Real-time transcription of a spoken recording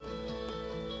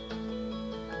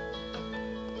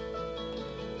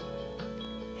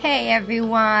Hey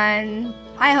everyone,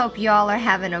 I hope y'all are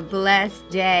having a blessed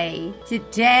day.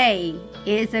 Today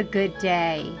is a good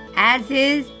day, as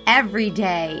is every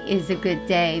day is a good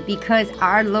day, because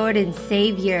our Lord and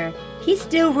Savior, He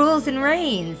still rules and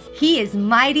reigns. He is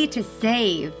mighty to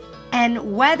save.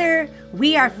 And whether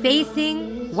we are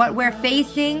facing what we're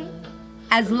facing,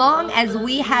 as long as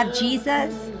we have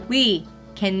Jesus, we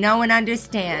can know and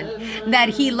understand that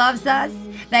He loves us,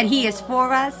 that He is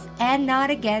for us and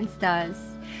not against us.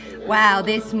 Wow,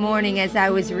 this morning as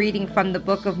I was reading from the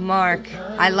book of Mark,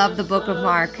 I love the book of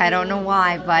Mark. I don't know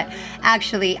why, but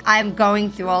actually I'm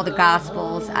going through all the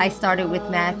Gospels. I started with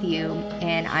Matthew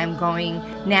and I'm going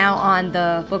now on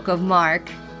the book of Mark.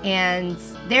 And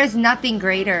there's nothing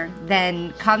greater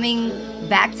than coming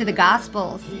back to the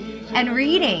Gospels and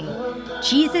reading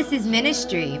Jesus'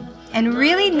 ministry and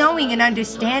really knowing and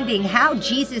understanding how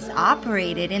Jesus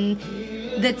operated in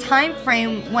the time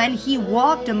frame when He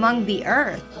walked among the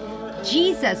earth.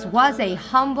 Jesus was a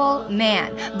humble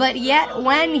man, but yet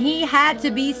when He had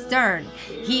to be stern,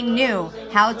 He knew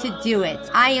how to do it.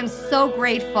 I am so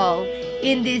grateful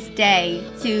in this day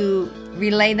to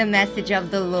relay the message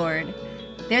of the Lord.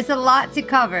 There's a lot to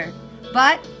cover,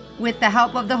 but with the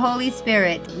help of the Holy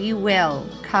Spirit, we will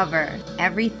cover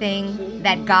everything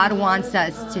that God wants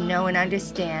us to know and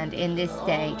understand in this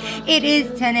day. It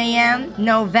is 10 a.m.,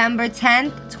 November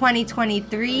 10th,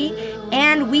 2023,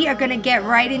 and we are going to get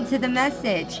right into the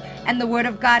message. And the Word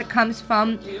of God comes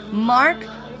from Mark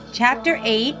chapter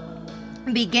 8,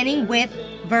 beginning with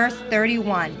verse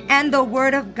 31. And the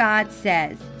Word of God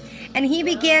says, "And He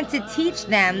began to teach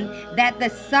them that the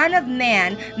Son of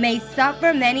Man may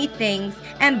suffer many things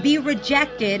and be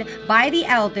rejected by the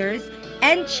elders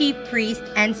and chief priests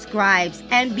and scribes,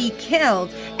 and be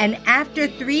killed, and after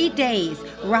 3 days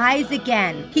rise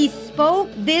again." He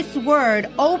spoke this word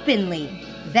openly.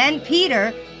 Then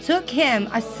Peter took Him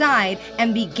aside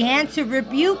and began to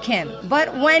rebuke him.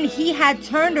 But when He had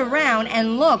turned around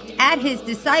and looked at His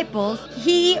disciples,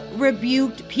 He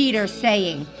rebuked Peter,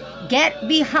 saying, "Get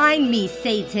behind me,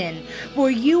 Satan,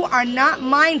 for you are not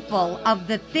mindful of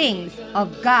the things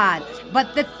of God,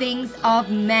 but the things of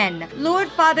men." Lord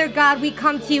Father God, we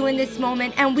come to You in this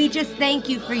moment and we just thank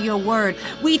You for Your word.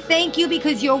 We thank You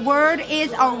because Your word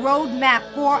is a roadmap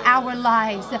for our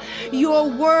lives. Your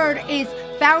word is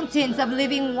fountains of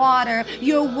living water.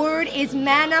 Your word is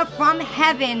manna from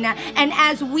heaven. And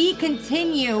as we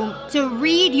continue to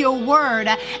read Your word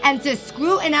and to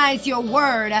scrutinize Your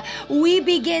word, we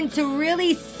begin to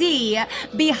really see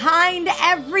behind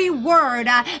every word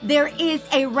there is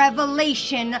a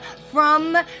revelation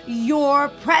from Your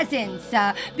presence.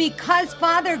 Because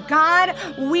Father God,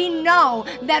 we know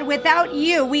that without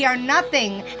You we are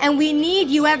nothing, and we need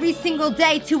You every single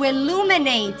day to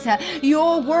illuminate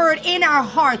Your word in our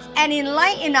hearts and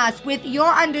enlighten us with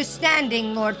Your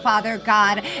understanding, Lord Father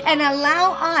God, and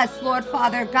allow us, Lord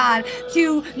Father God,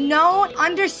 to know,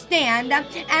 understand,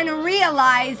 and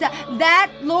realize that,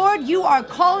 Lord, You are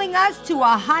calling us to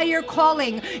a higher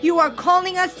calling. You are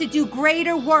calling us to do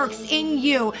greater works in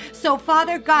You. So,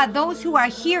 Father God, those who are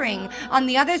hearing on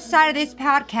the other side of this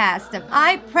podcast,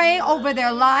 I pray over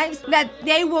their lives that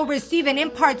they will receive an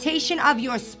impartation of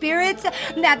Your Spirit,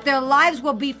 that their lives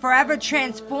will be forever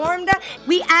transformed.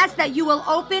 We ask that You will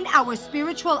open our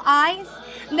spiritual eyes,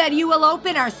 that You will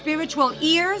open our spiritual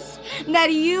ears,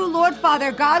 that You, Lord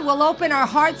Father God, will open our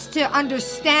hearts to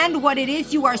understand what it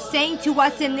is You are saying to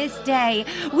us in this day.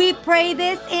 We pray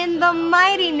this in the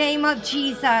mighty name of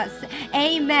Jesus.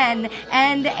 Amen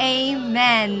and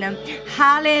amen.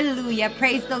 Hallelujah.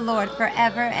 Praise the Lord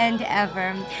forever and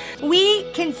ever. We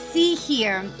can see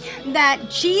here that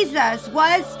Jesus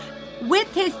was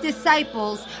with His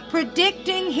disciples,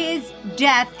 predicting His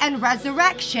death and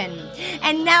resurrection.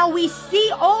 And now we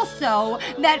see also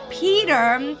that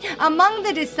Peter, among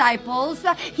the disciples,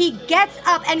 he gets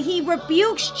up and he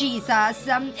rebukes Jesus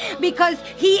because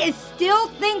he is still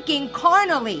thinking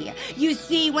carnally. You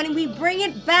see, when we bring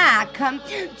it back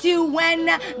to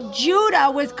when Judah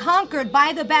was conquered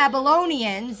by the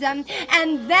Babylonians, and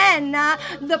then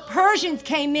the Persians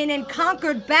came in and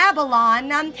conquered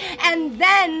Babylon, and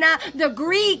then the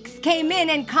Greeks came in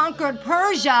and conquered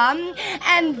Persia,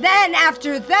 and then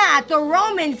after that the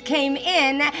Romans came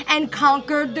in and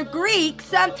conquered the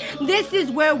Greeks. This is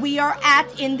where we are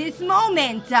at in this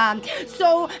moment.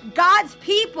 So God's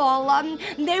people,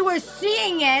 they were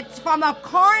seeing it from a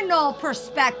carnal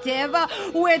perspective,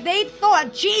 where they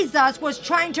thought Jesus was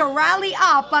trying to rally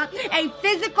up a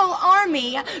physical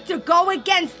army to go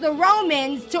against the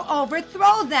Romans to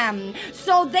overthrow them.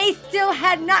 So they still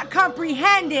had not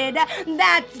comprehended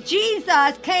that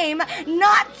Jesus came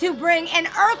not to bring an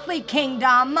earthly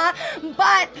kingdom,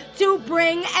 but to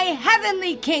bring a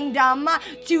heavenly kingdom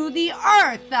to the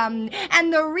earth.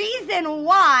 And the reason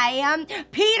why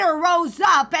Peter rose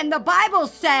up, and the Bible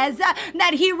says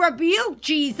that he rebuked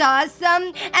Jesus,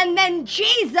 and then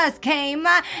Jesus came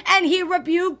and he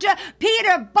rebuked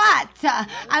Peter. But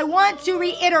I want to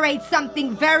reiterate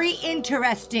something very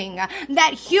interesting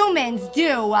that humans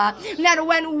do, that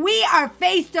when we are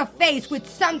face to face with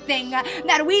something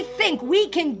that we think we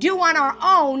can do on our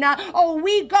own, or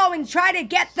we go and try to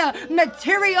get the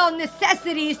material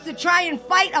necessities to try and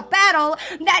fight a battle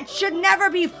that should never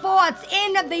be fought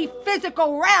in the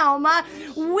physical realm,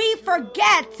 we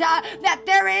forget that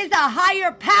there is a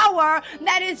higher power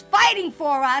that is fighting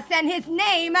for us, and his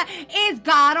name is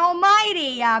God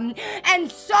Almighty.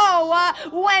 And so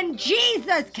when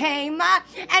Jesus came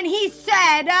and he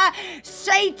said,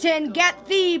 Satan, get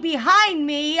thee behind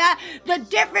me, the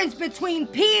difference between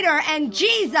Peter and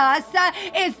Jesus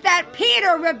is that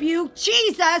Peter rebuked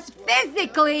Jesus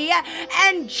physically,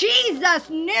 and Jesus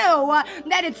knew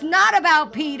that it's not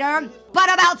about Peter,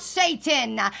 but about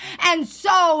Satan. And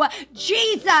so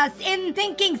Jesus, in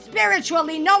thinking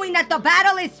spiritually, knowing that the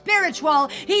battle is spiritual,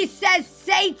 he says,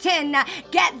 Satan,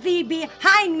 get thee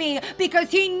behind me,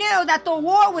 because he knew that the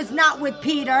war was not with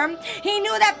Peter. He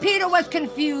knew that Peter was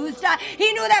confused.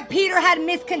 He knew that Peter had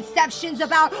misconceptions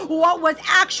about what was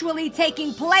actually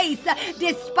taking place,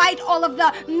 despite all of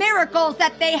the miracles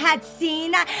that they had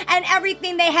seen and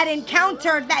everything they had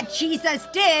encountered that Jesus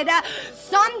did.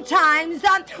 Sometimes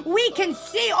we can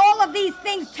see all of these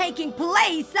things taking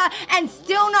place and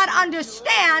still not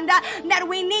understand that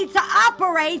we need to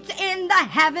operate in the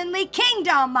heavenly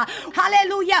kingdom.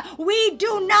 Hallelujah. We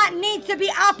do not need to be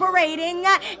operating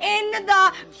in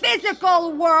the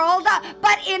physical world,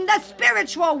 but in the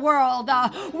spiritual world.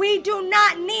 We do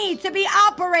not need to be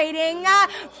operating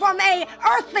from a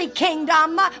earthly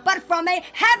kingdom, but from a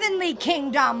heavenly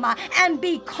kingdom. And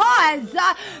because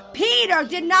Peter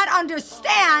did not understand,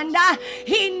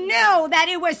 he knew that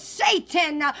it was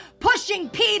Satan pushing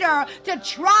Peter to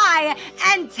try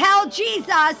and tell Jesus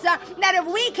that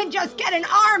if we can just get an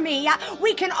army,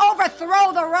 we can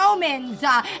overthrow the Romans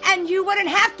and you wouldn't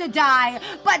have to die.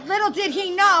 But little did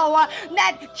he know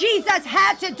that Jesus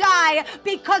had to die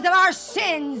because of our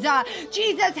sins.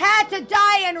 Jesus had to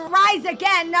die and rise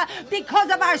again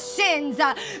because of our sins.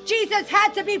 Jesus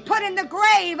had to be put in the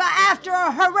grave after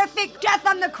a horrific death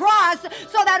on the cross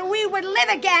so that we would live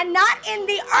again, not in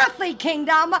the earthly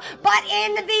kingdom, but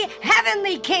in the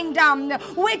heavenly kingdom,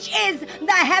 which is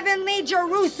the heavenly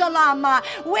Jerusalem,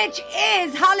 which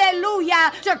is,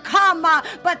 hallelujah, to come.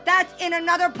 But that's in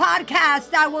another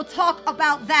podcast. I will talk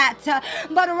about that.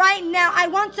 But right now, I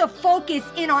want to focus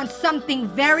in on something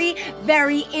very,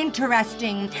 very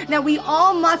interesting that we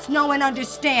all must know and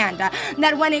understand.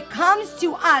 That when it comes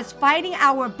to us fighting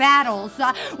our battles,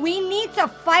 we need to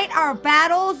fight our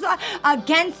battles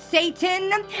against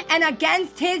Satan and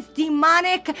against his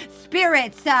demonic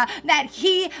spirits that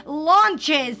he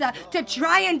launches to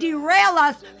try and derail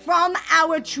us from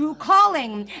our true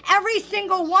calling. Every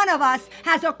single one of us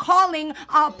has a calling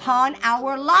upon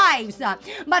our lives.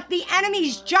 But the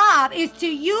enemy's job is to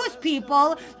use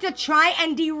people to try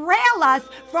and derail us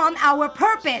from our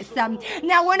purpose.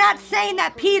 Now, we're not saying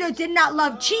that Peter did not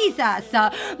love Jesus,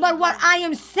 but what I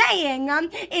am saying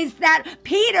is that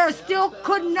Peter still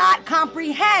could not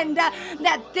comprehend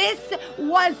that this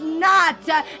was not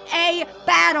a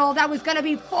battle that was going to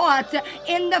be fought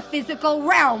in the physical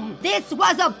realm. This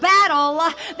was a battle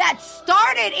that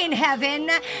started in heaven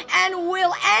and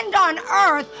will end on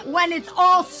earth when it's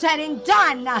all said and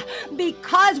done.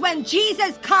 Because when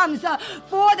Jesus comes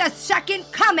for the second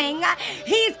coming,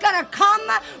 he's going to come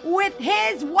with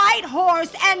his white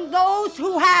horse, and those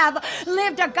who have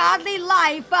lived a godly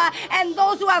life and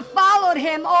those who have followed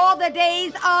him all the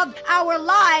days of our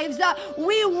lives,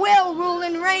 we will rule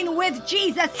and reign with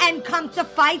Jesus and come to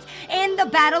fight in the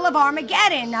battle of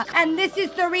Armageddon. And this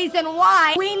is the reason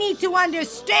why we need to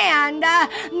understand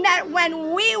that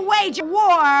when we wage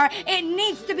war, it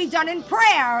needs to be done in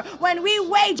prayer. When we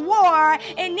wage war,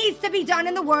 it needs to be done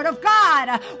in the Word of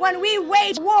God. When we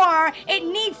wage war, it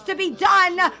needs to be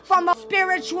done from a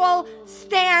spiritual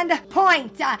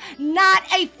standpoint, not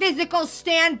a physical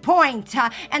standpoint.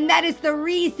 And that is the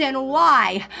reason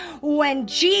why when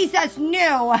Jesus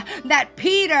knew that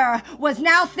Peter Peter was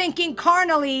now thinking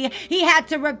carnally, he had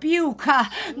to rebuke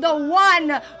the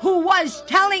one who was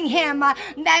telling him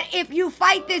that if you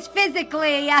fight this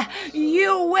physically,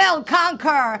 you will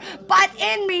conquer. But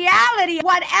in reality,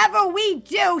 whatever we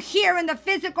do here in the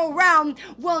physical realm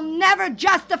will never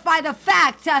justify the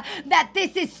fact that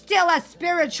this is still a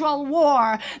spiritual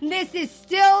war. This is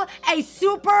still a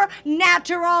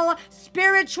supernatural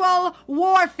spiritual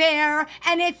warfare,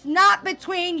 and it's not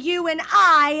between you and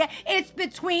I, it's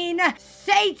between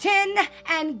Satan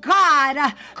and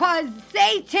God, because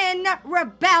Satan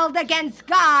rebelled against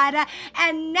God,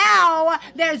 and now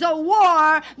there's a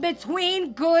war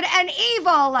between good and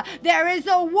evil. There is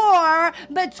a war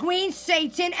between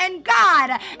Satan and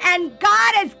God, and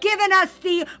God has given us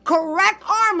the correct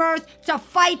armors to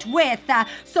fight with.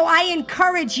 So I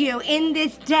encourage you in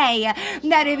this day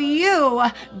that if you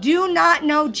do not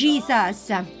know Jesus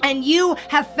and you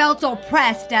have felt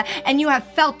oppressed and you have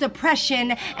felt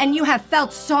depression and you have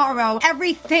felt sorrow,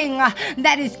 everything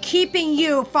that is keeping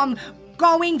you from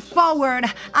going forward,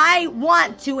 I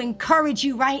want to encourage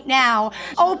you right now.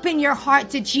 Open your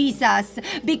heart to Jesus,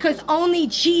 because only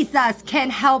Jesus can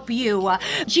help you.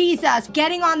 Jesus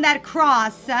getting on that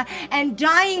cross and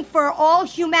dying for all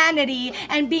humanity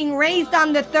and being raised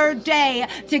on the third day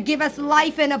to give us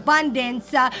life in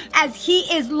abundance, as he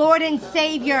is Lord and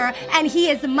Savior and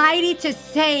he is mighty to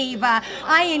save.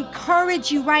 I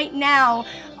encourage you right now.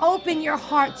 Open your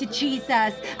heart to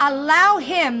Jesus. Allow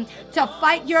him to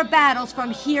fight your battles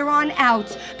from here on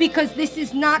out, because this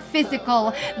is not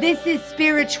physical. This is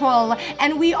spiritual,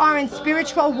 and we are in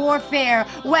spiritual warfare.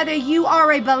 Whether you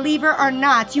are a believer or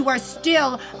not, you are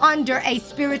still under a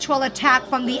spiritual attack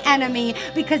from the enemy,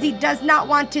 because he does not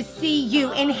want to see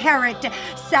you inherit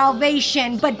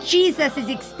salvation. But Jesus is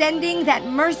extending that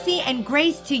mercy and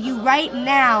grace to you right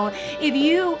now. If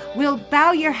you will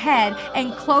bow your head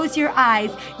and close your eyes,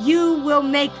 you will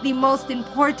make the most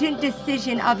important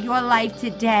decision of your life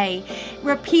today.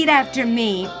 Repeat after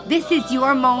me. This is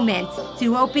your moment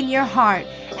to open your heart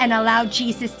and allow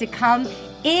Jesus to come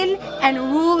in and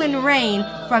rule and reign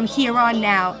from here on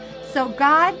now. So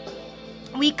God,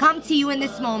 we come to you in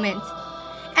this moment,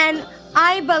 and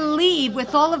I believe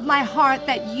with all of my heart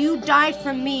that you died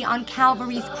for me on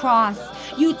Calvary's cross.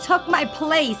 You took my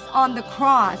place on the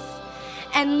cross.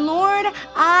 And Lord,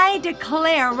 I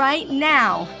declare right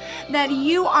now that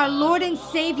you are Lord and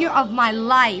Savior of my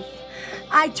life.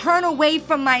 I turn away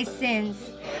from my sins.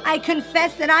 I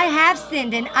confess that I have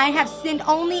sinned, and I have sinned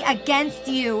only against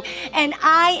you. And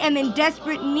I am in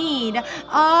desperate need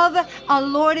of a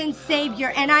Lord and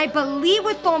Savior. And I believe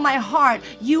with all my heart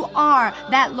you are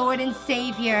that Lord and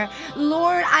Savior.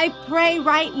 Lord, I pray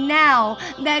right now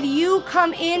that you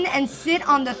come in and sit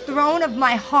on the throne of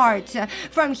my heart.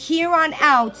 From here on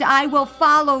out, I will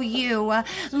follow you.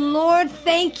 Lord,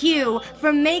 thank you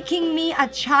for making me a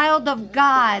child of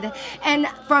God. And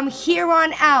from here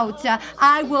on out,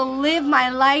 I will live my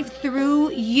life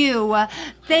through you.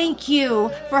 Thank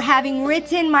you for having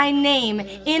written my name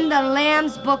in the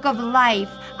Lamb's Book of Life.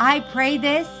 I pray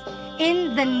this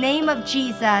in the name of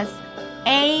Jesus.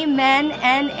 Amen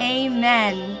and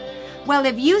amen. Well,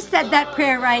 if you said that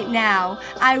prayer right now,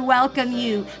 I welcome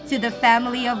you to the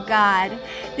family of God.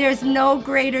 There's no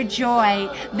greater joy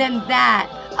than that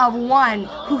of one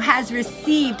who has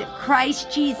received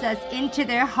Christ Jesus into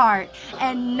their heart,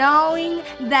 and knowing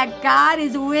that God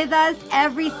is with us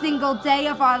every single day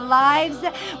of our lives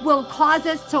will cause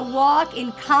us to walk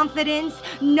in confidence,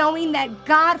 knowing that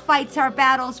God fights our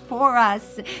battles for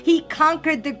us. He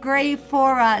conquered the grave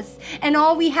for us, and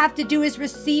all we have to do is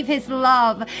receive his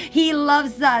love. He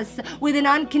loves us with an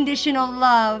unconditional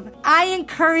love. I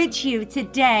encourage you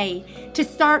today to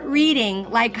start reading,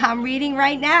 like I'm reading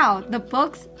right now, the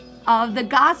books of the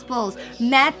Gospels,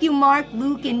 Matthew, Mark,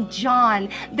 Luke, and John.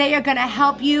 They are going to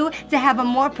help you to have a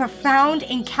more profound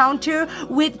encounter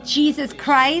with Jesus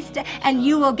Christ, and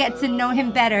you will get to know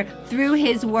him better through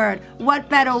his word. What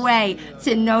better way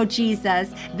to know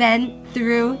Jesus than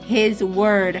through his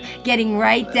word, getting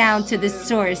right down to the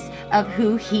source of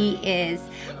who he is.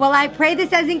 Well, I pray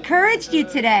this has encouraged you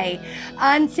today.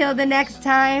 Until the next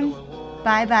time,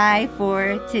 bye-bye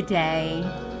for today.